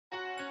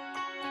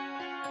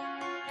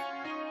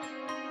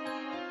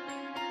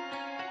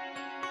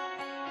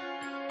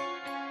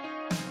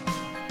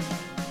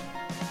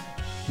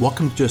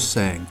Welcome to Just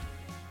Saying.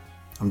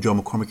 I'm Joe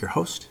McCormick, your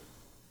host.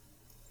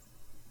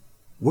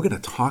 We're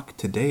going to talk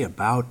today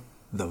about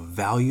the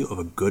value of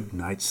a good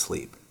night's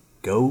sleep.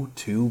 Go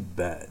to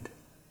bed.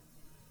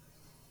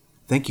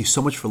 Thank you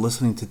so much for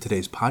listening to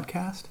today's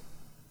podcast.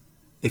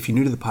 If you're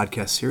new to the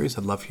podcast series,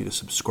 I'd love for you to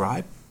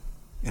subscribe.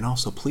 And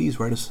also, please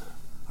write us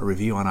a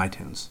review on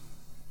iTunes.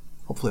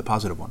 Hopefully a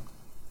positive one.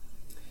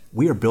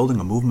 We are building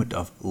a movement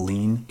of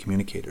lean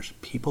communicators,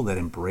 people that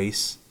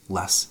embrace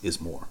less is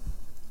more.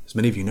 As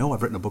many of you know,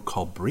 I've written a book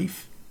called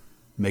Brief,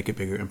 Make a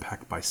Bigger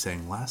Impact by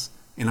Saying Less,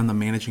 and I'm the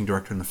managing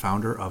director and the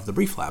founder of the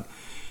Brief Lab,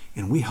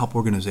 and we help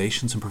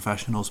organizations and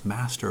professionals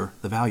master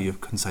the value of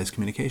concise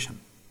communication.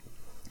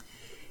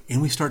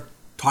 And we start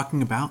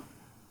talking about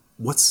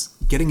what's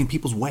getting in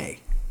people's way.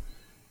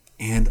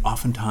 And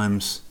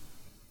oftentimes,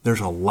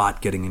 there's a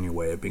lot getting in your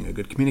way of being a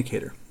good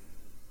communicator.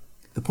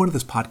 The point of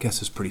this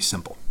podcast is pretty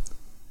simple.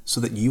 So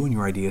that you and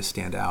your ideas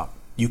stand out,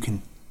 you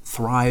can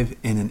thrive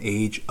in an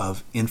age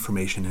of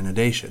information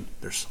inundation.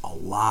 There's a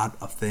lot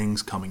of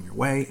things coming your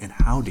way, and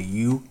how do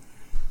you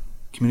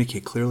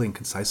communicate clearly and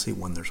concisely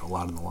when there's a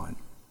lot on the line?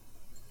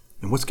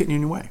 And what's getting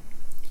in your way?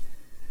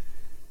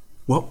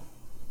 Well,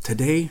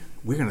 today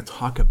we're going to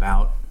talk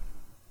about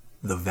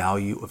the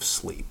value of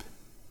sleep.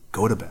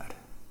 Go to bed.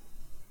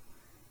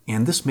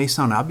 And this may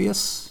sound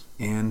obvious,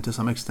 and to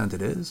some extent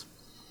it is,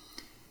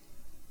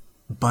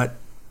 but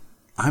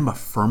I'm a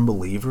firm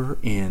believer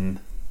in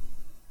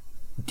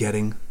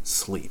getting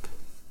sleep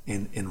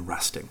and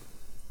resting.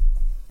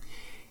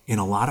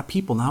 And a lot of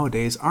people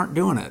nowadays aren't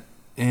doing it.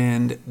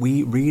 And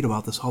we read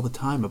about this all the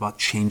time, about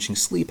changing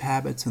sleep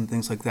habits and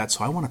things like that.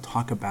 So I want to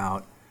talk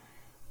about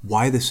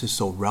why this is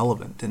so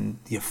relevant and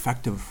the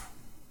effect of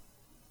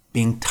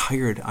being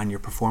tired on your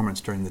performance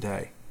during the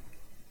day.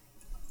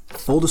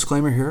 Full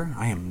disclaimer here,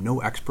 I am no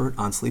expert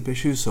on sleep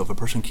issues. So if a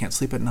person can't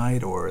sleep at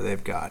night, or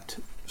they've got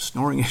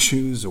snoring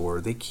issues,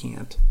 or they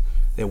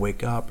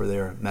wake up, or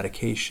they're on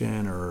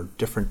medication, or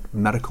different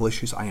medical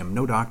issues, I am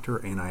no doctor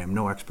and I am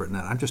no expert in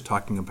that. I'm just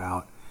talking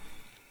about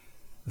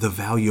the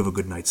value of a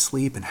good night's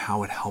sleep and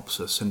how it helps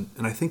us. And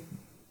I think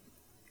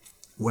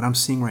what I'm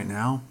seeing right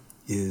now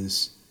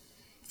is,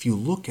 if you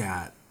look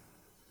at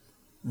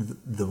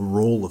the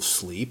role of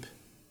sleep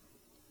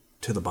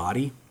to the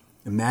body,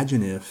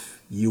 imagine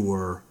if you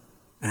were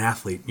an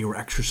athlete and you were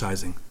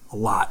exercising a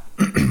lot.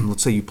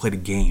 Let's say you played a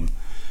game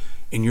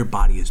and your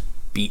body is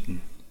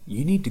beaten.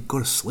 You need to go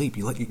to sleep.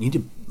 You need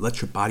to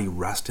let your body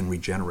rest and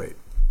regenerate.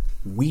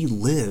 We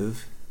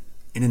live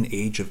in an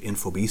age of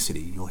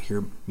infobesity. You'll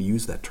hear me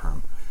use that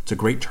term. It's a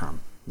great term.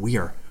 We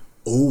are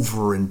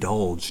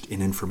overindulged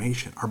in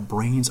information. Our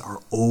brains are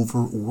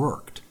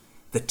overworked.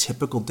 The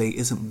typical day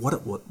isn't what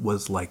it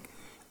was like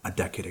a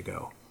decade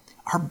ago.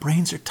 Our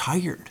brains are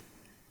tired.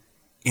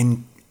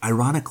 And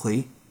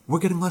ironically, we're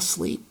getting less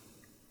sleep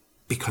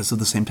because of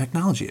the same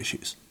technology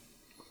issues.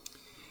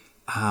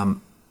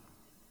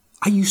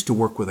 I used to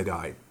work with a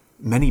guy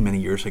many, many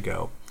years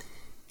ago,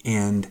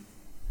 and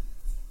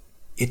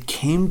it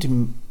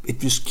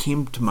just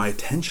came to my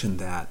attention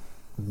that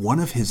one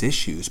of his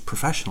issues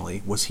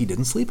professionally was he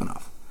didn't sleep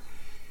enough.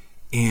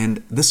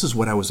 And this is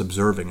what I was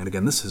observing. And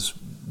again, this is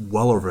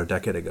well over a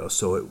decade ago,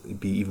 so it would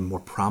be even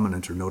more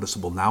prominent or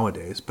noticeable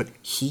nowadays. But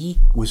he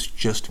was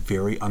just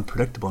very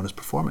unpredictable in his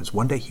performance.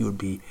 One day he would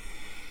be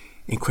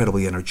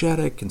incredibly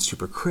energetic and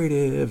super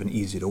creative and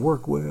easy to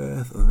work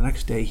with. And the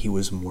next day he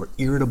was more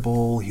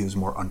irritable, he was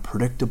more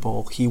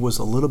unpredictable. He was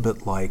a little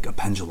bit like a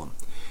pendulum.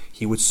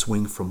 He would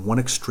swing from one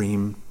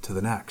extreme to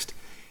the next.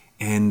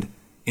 And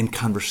in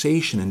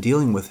conversation and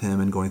dealing with him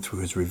and going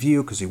through his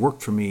review, because he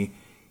worked for me,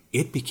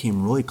 it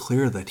became really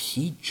clear that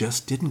he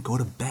just didn't go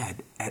to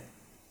bed at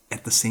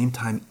the same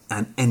time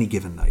on any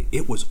given night.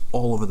 It was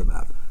all over the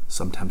map.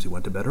 Sometimes he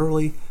went to bed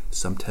early,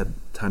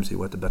 sometimes he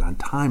went to bed on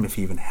time, if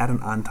he even had an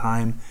on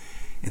time.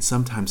 And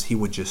sometimes he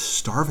would just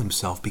starve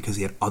himself because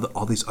he had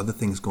all these other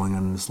things going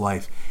on in his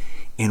life.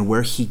 And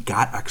where he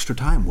got extra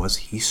time was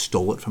he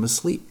stole it from his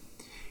sleep.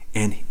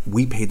 And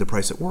we paid the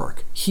price at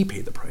work. He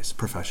paid the price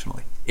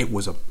professionally. It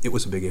was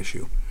a big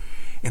issue.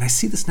 And I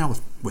see this now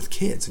with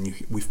kids. And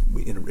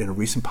in a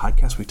recent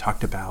podcast, we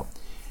talked about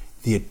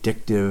the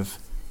addictive,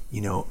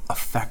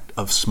 effect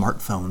of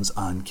smartphones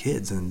on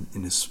kids and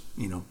this,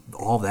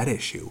 all that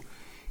issue.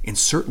 And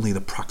certainly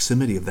the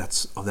proximity of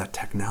that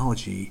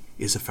technology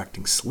is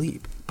affecting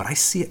sleep. But I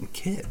see it in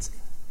kids,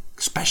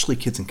 especially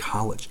kids in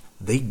college.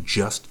 They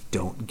just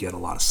don't get a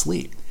lot of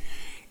sleep.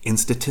 And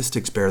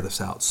statistics bear this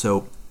out.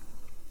 So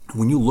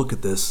when you look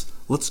at this,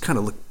 let's kind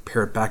of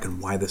pare it back and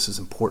why this is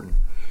important.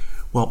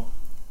 Well,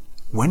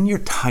 when you're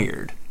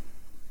tired,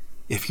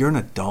 if you're an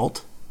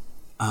adult,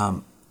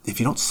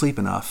 if you don't sleep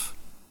enough,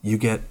 you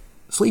get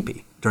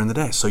sleepy during the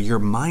day. So your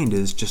mind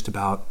is just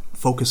about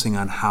focusing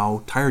on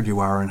how tired you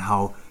are and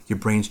how your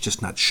brain's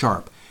just not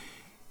sharp.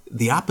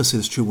 The opposite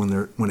is true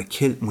when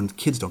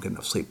kids don't get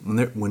enough sleep.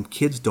 When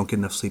kids don't get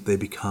enough sleep, they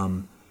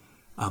become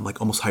like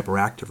almost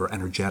hyperactive or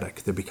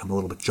energetic. They become a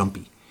little bit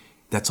jumpy.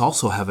 That's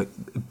also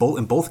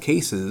in both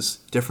cases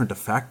different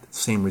effect,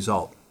 same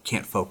result.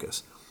 Can't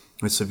focus.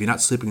 Right? So if you're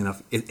not sleeping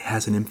enough, it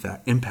has an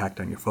impact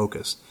on your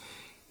focus.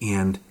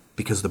 And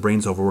because the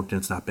brain's overworked and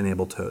it's not been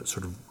able to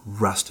sort of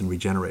rest and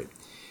regenerate.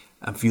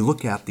 If you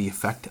look at the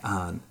effect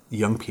on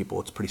young people,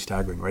 it's pretty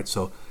staggering, right?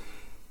 So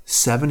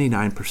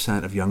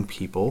 79% of young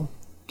people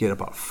get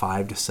about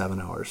 5 to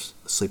 7 hours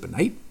of sleep a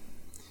night,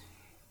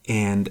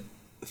 and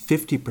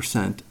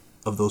 50%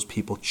 of those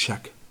people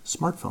check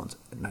smartphones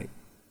at night.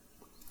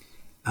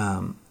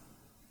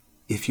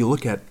 If you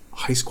look at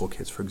high school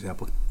kids, for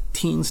example,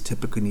 teens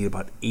typically need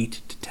about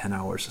 8 to 10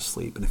 hours of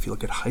sleep. And if you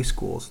look at high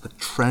schools, the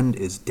trend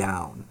is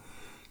down.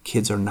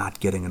 Kids are not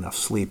getting enough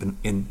sleep. And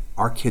in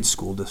our kids'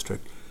 school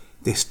district,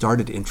 they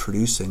started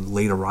introducing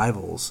late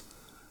arrivals.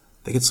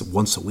 I think it's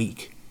once a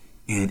week.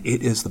 And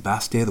it is the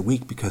best day of the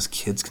week because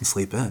kids can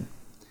sleep in.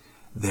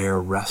 They're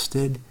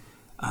rested.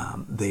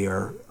 They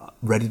are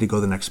ready to go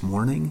the next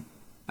morning.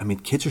 I mean,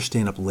 kids are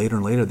staying up later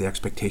and later. The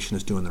expectation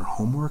is doing their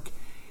homework.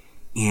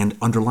 And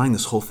underlying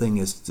this whole thing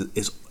is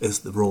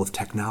the role of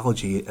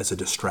technology as a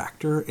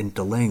distractor and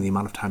delaying the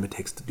amount of time it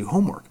takes to do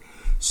homework.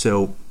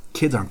 So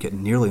kids aren't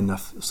getting nearly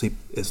enough sleep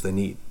as they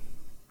need.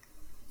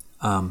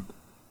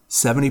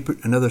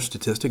 Another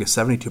statistic is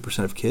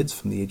 72% of kids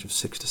from the age of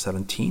 6 to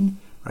 17,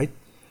 right,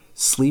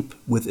 sleep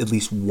with at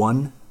least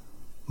one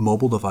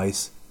mobile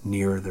device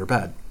near their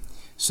bed.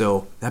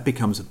 So that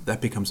becomes a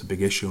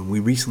big issue. And we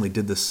recently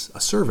did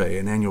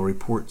an annual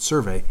report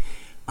survey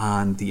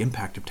on the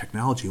impact of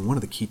technology. And one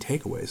of the key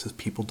takeaways is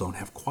people don't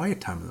have quiet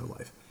time in their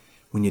life.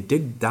 When you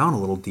dig down a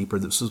little deeper,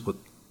 this is what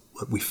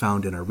we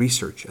found in our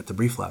research at the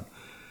Brief Lab.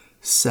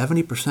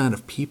 70%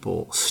 of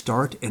people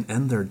start and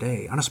end their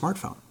day on a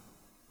smartphone.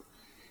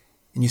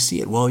 And you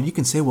see it. Well, you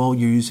can say, well,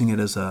 you're using it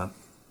as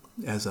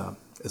an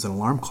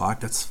alarm clock.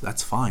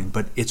 That's fine,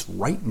 but it's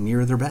right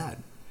near their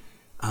bed.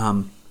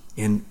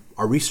 And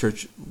our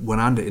research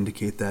went on to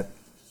indicate that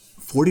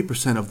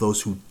 40% of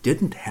those who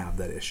didn't have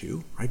that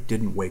issue, right,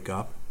 didn't wake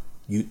up,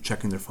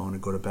 checking their phone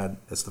and go to bed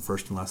as the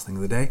first and last thing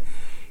of the day,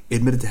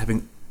 admitted to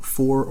having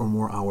 4 or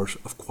more hours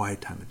of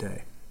quiet time a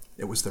day.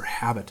 It was their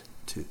habit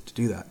to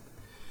do that.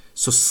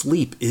 So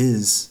sleep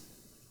is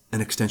an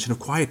extension of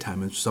quiet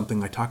time. It's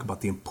something I talk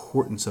about, the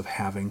importance of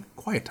having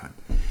quiet time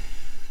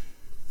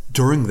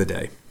during the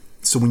day.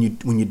 So when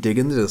you dig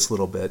into this a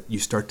little bit, you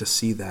start to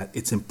see that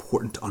it's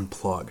important to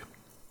unplug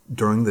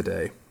during the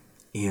day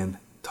and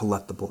to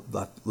let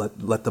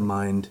the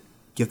mind,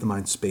 give the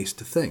mind space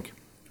to think,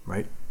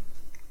 right?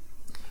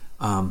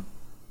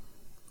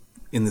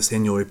 In this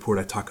annual report,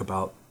 I talk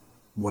about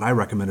what I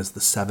recommend is the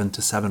 7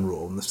 to 7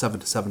 rule. And the 7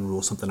 to 7 rule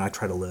is something I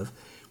try to live,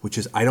 which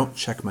is I don't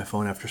check my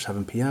phone after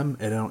 7 p.m.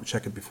 and I don't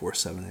check it before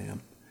 7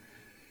 a.m.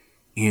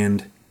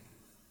 And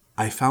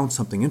I found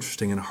something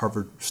interesting in a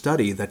Harvard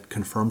study that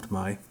confirmed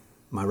my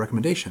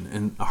recommendation.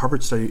 And a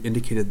Harvard study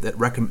indicated that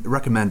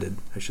recommended,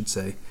 I should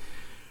say,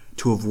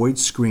 to avoid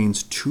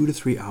screens 2 to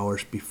 3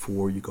 hours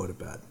before you go to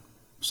bed.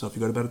 So if you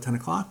go to bed at 10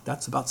 o'clock,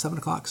 that's about 7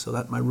 o'clock. So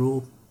that my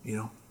rule,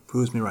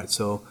 proves me right.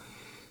 So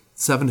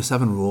 7 to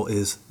 7 rule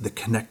is the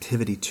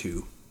connectivity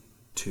to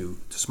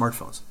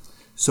smartphones.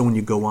 So when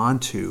you go on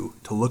to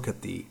look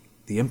at the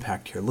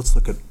impact here, let's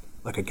look at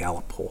like a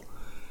Gallup poll.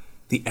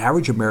 The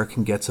average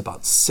American gets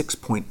about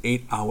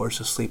 6.8 hours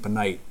of sleep a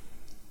night,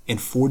 and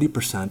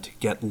 40%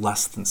 get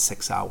less than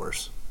 6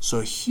 hours. So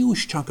a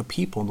huge chunk of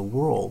people in the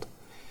world,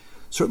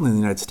 certainly in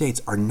the United States,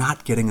 are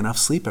not getting enough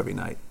sleep every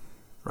night,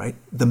 right?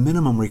 The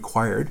minimum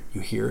required,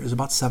 you hear, is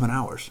about 7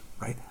 hours,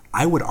 right?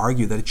 I would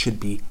argue that it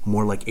should be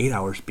more like 8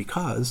 hours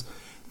because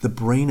the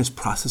brain is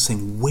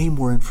processing way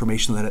more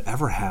information than it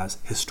ever has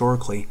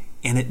historically,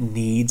 and it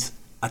needs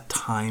a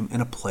time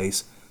and a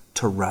place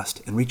to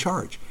rest and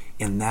recharge.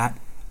 And that,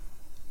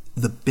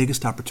 the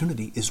biggest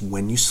opportunity is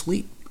when you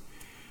sleep.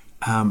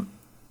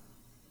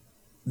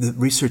 The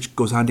research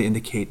goes on to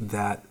indicate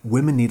that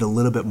women need a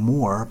little bit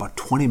more, about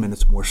 20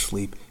 minutes more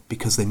sleep,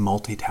 because they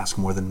multitask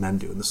more than men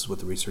do. And this is what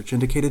the research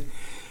indicated.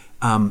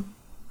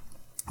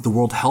 The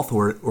World Health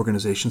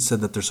Organization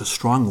said that there's a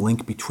strong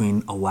link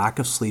between a lack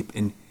of sleep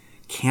and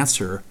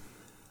cancer,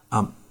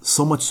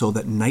 so much so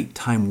that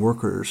nighttime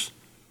workers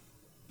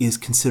is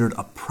considered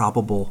a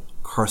probable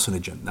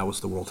carcinogen. That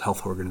was the World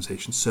Health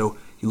Organization. So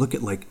you look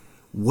at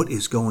what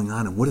is going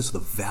on and what is the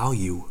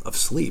value of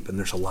sleep, and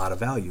there's a lot of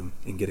value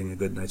in getting a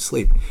good night's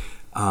sleep.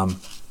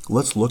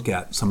 Let's look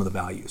at some of the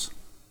values,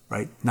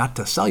 right? Not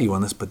to sell you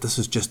on this, but this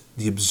is just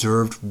the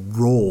observed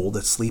role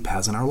that sleep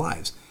has in our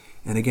lives.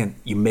 And again,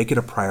 you make it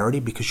a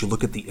priority because you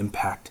look at the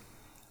impact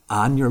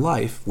on your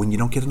life when you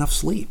don't get enough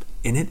sleep,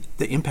 and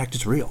the impact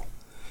is real.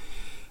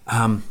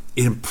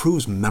 It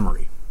improves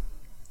memory.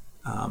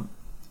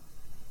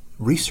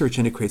 Research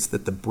indicates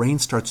that the brain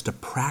starts to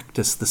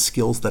practice the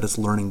skills that it's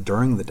learning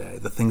during the day,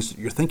 the things that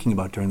you're thinking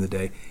about during the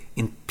day,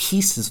 and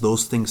pieces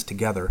those things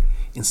together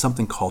in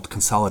something called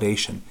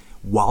consolidation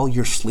while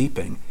you're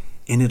sleeping.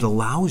 And it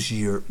allows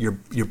your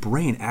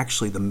brain,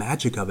 actually, the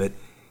magic of it,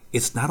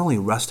 it's not only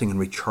resting and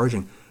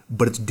recharging,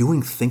 but it's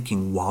doing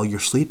thinking while you're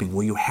sleeping.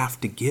 Well, you have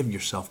to give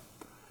yourself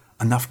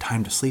enough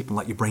time to sleep and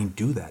let your brain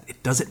do that.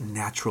 It does it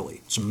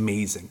naturally. It's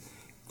amazing.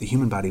 The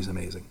human body is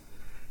amazing.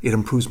 It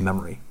improves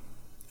memory.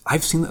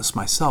 I've seen this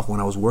myself when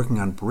I was working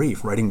on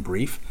writing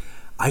brief.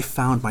 I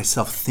found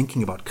myself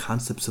thinking about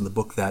concepts in the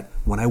book that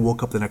when I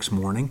woke up the next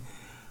morning,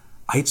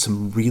 I had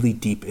some really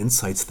deep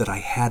insights that I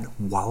had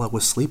while I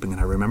was sleeping, and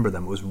I remember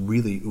them.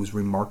 It was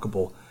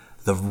remarkable,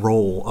 the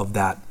role of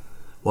that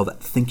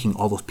thinking,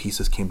 all those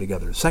pieces came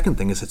together. The second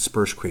thing is it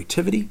spurs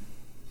creativity.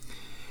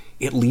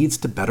 It leads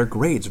to better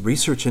grades.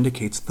 Research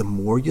indicates the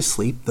more you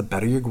sleep, the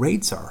better your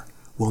grades are.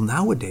 Well,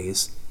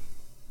 nowadays,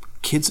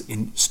 kids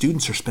and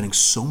students are spending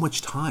so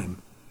much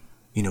time,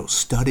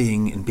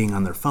 studying and being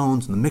on their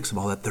phones, and the mix of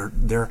all that,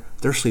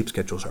 their sleep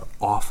schedules are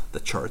off the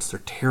charts.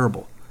 They're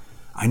terrible.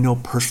 I know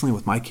personally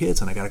with my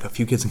kids, and I got a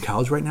few kids in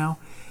college right now,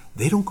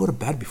 they don't go to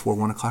bed before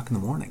 1 o'clock in the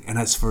morning. And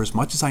as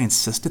much as I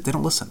insist it, they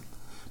don't listen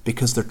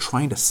because they're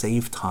trying to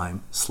save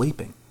time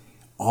sleeping.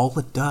 All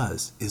it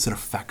does is it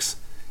affects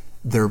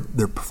their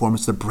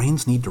performance. Their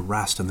brains need to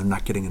rest, and they're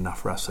not getting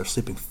enough rest. They're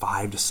sleeping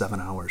 5 to 7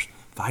 hours,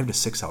 5 to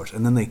 6 hours,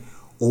 and then they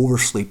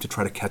oversleep to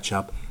try to catch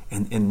up,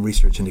 and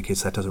research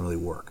indicates that doesn't really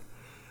work.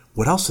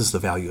 What else is the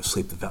value of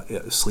sleep?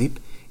 Sleep,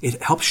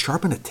 it helps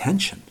sharpen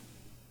attention.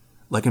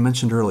 Like I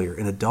mentioned earlier,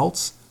 in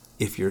adults,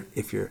 if you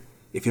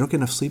don't get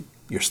enough sleep,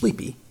 you're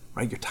sleepy,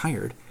 right? You're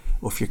tired.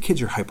 Well, if your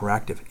kids are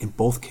hyperactive, in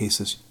both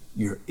cases,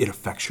 it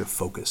affects your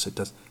focus. It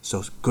does.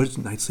 So good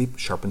night's sleep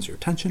sharpens your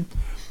attention.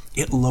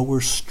 It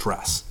lowers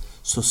stress.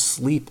 So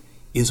sleep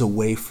is a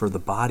way for the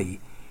body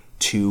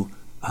to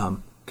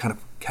kind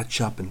of catch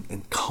up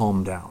and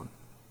calm down.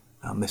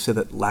 They say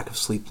that lack of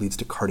sleep leads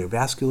to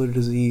cardiovascular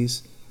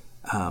disease.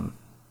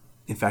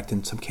 In fact,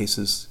 in some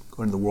cases,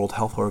 according to the World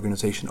Health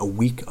Organization, a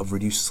week of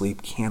reduced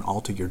sleep can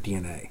alter your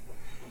DNA.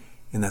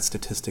 And that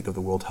statistic of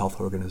the World Health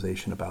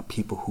Organization about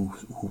people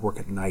who work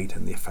at night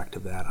and the effect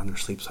of that on their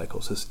sleep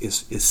cycles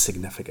is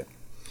significant.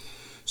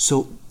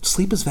 So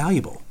sleep is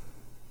valuable,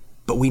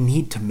 but we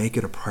need to make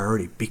it a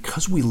priority.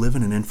 Because we live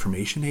in an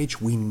information age,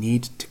 we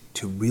need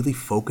to really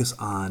focus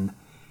on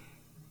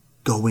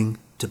going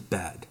to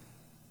bed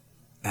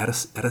at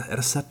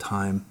a set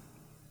time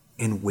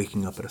and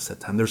waking up at a set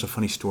time. There's a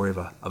funny story of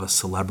a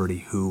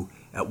celebrity who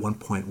at one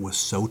point was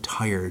so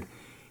tired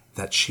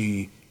that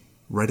she,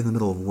 right in the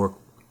middle of work,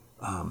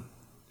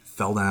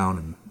 fell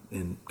down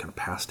and kind of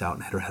passed out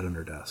and hit her head on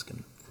her desk.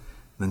 And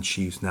then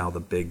she's now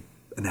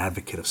an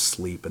advocate of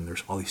sleep, and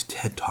there's all these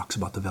TED Talks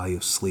about the value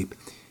of sleep.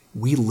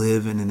 We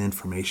live in an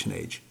information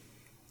age.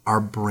 Our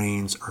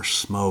brains are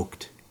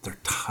smoked. They're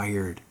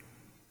tired.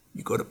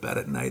 You go to bed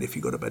at night. If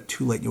you go to bed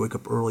too late and you wake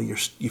up early,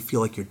 you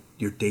feel like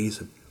your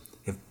days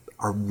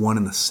are one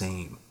and the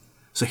same.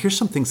 So here's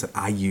some things that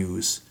I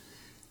use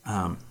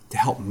to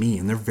help me,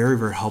 and they're very,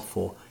 very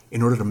helpful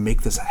in order to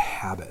make this a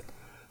habit.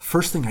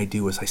 First thing I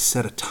do is I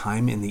set a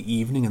time in the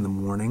evening and the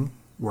morning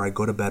where I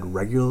go to bed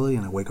regularly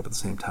and I wake up at the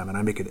same time, and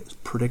I make it as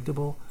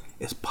predictable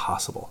as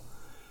possible.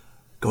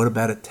 Go to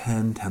bed at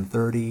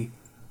 10:30,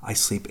 I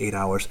sleep 8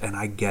 hours, and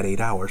I get 8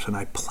 hours, and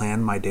I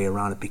plan my day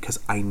around it because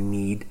I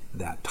need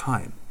that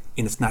time.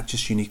 And it's not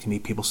just unique to me.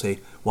 People say,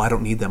 well, I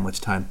don't need that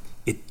much time.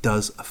 It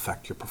does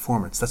affect your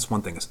performance. That's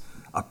one thing, is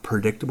a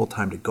predictable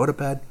time to go to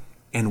bed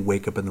and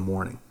wake up in the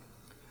morning.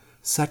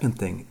 Second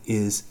thing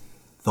is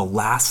the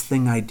last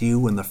thing I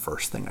do and the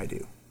first thing I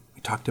do.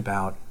 We talked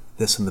about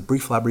this in the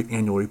Brief Lab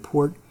annual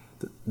report,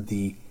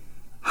 the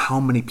how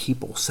many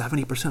people,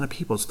 70% of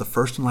people, it's the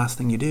first and last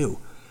thing you do.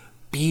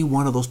 Be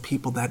one of those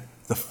people that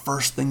the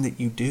first thing that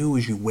you do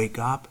is you wake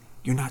up,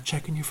 you're not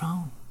checking your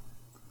phone.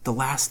 The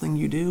last thing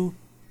you do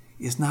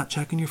is not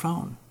checking your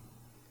phone.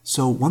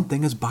 So one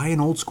thing is buy an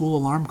old school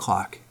alarm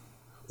clock,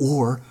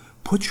 or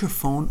put your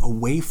phone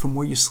away from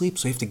where you sleep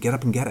so you have to get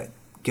up and get it.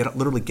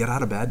 Literally get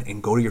out of bed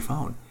and go to your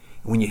phone.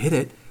 And when you hit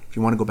it, if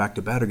you want to go back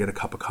to bed or get a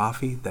cup of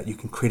coffee, that you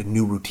can create a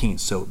new routine.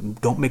 So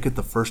don't make it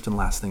the first and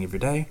last thing of your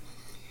day.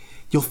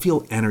 You'll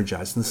feel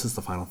energized, and this is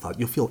the final thought.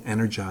 You'll feel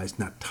energized,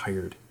 not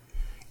tired,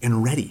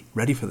 and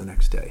ready for the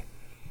next day.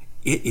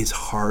 It is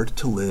hard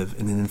to live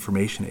in an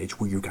information age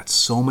where you've got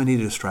so many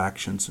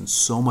distractions and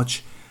so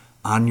much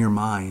on your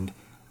mind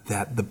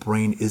that the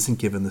brain isn't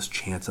given this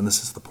chance, and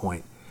this is the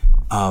point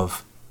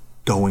of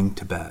going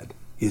to bed,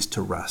 is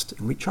to rest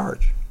and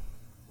recharge.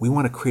 We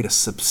want to create a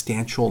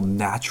substantial,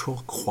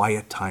 natural,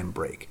 quiet time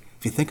break.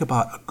 If you think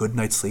about a good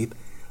night's sleep,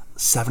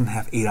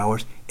 7.5, 8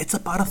 hours, it's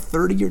about a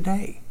third of your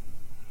day.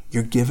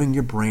 You're giving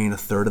your brain a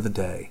third of the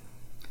day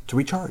to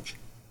recharge,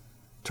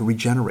 to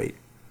regenerate,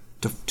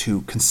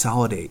 to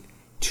consolidate,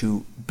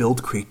 to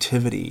build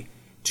creativity,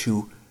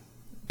 to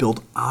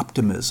build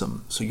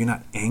optimism, so you're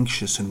not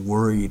anxious and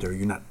worried, or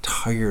you're not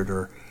tired,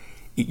 or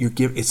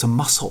it's a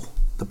muscle.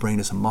 The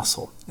brain is a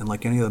muscle, and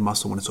like any other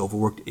muscle, when it's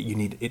overworked,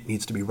 it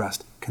needs to be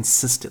rest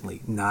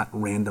consistently, not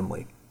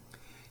randomly.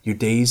 Your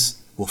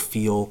days will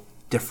feel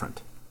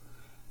different.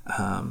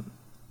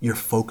 Your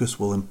focus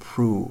will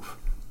improve.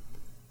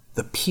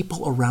 The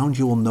people around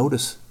you will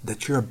notice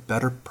that you're a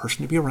better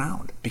person to be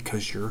around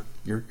because you're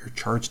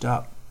charged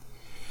up.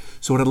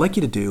 So what I'd like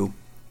you to do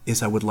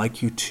is I would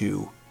like you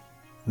to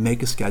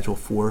make a schedule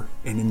for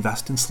and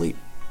invest in sleep.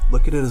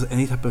 Look at it as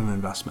any type of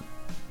investment.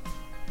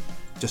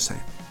 Just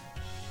saying.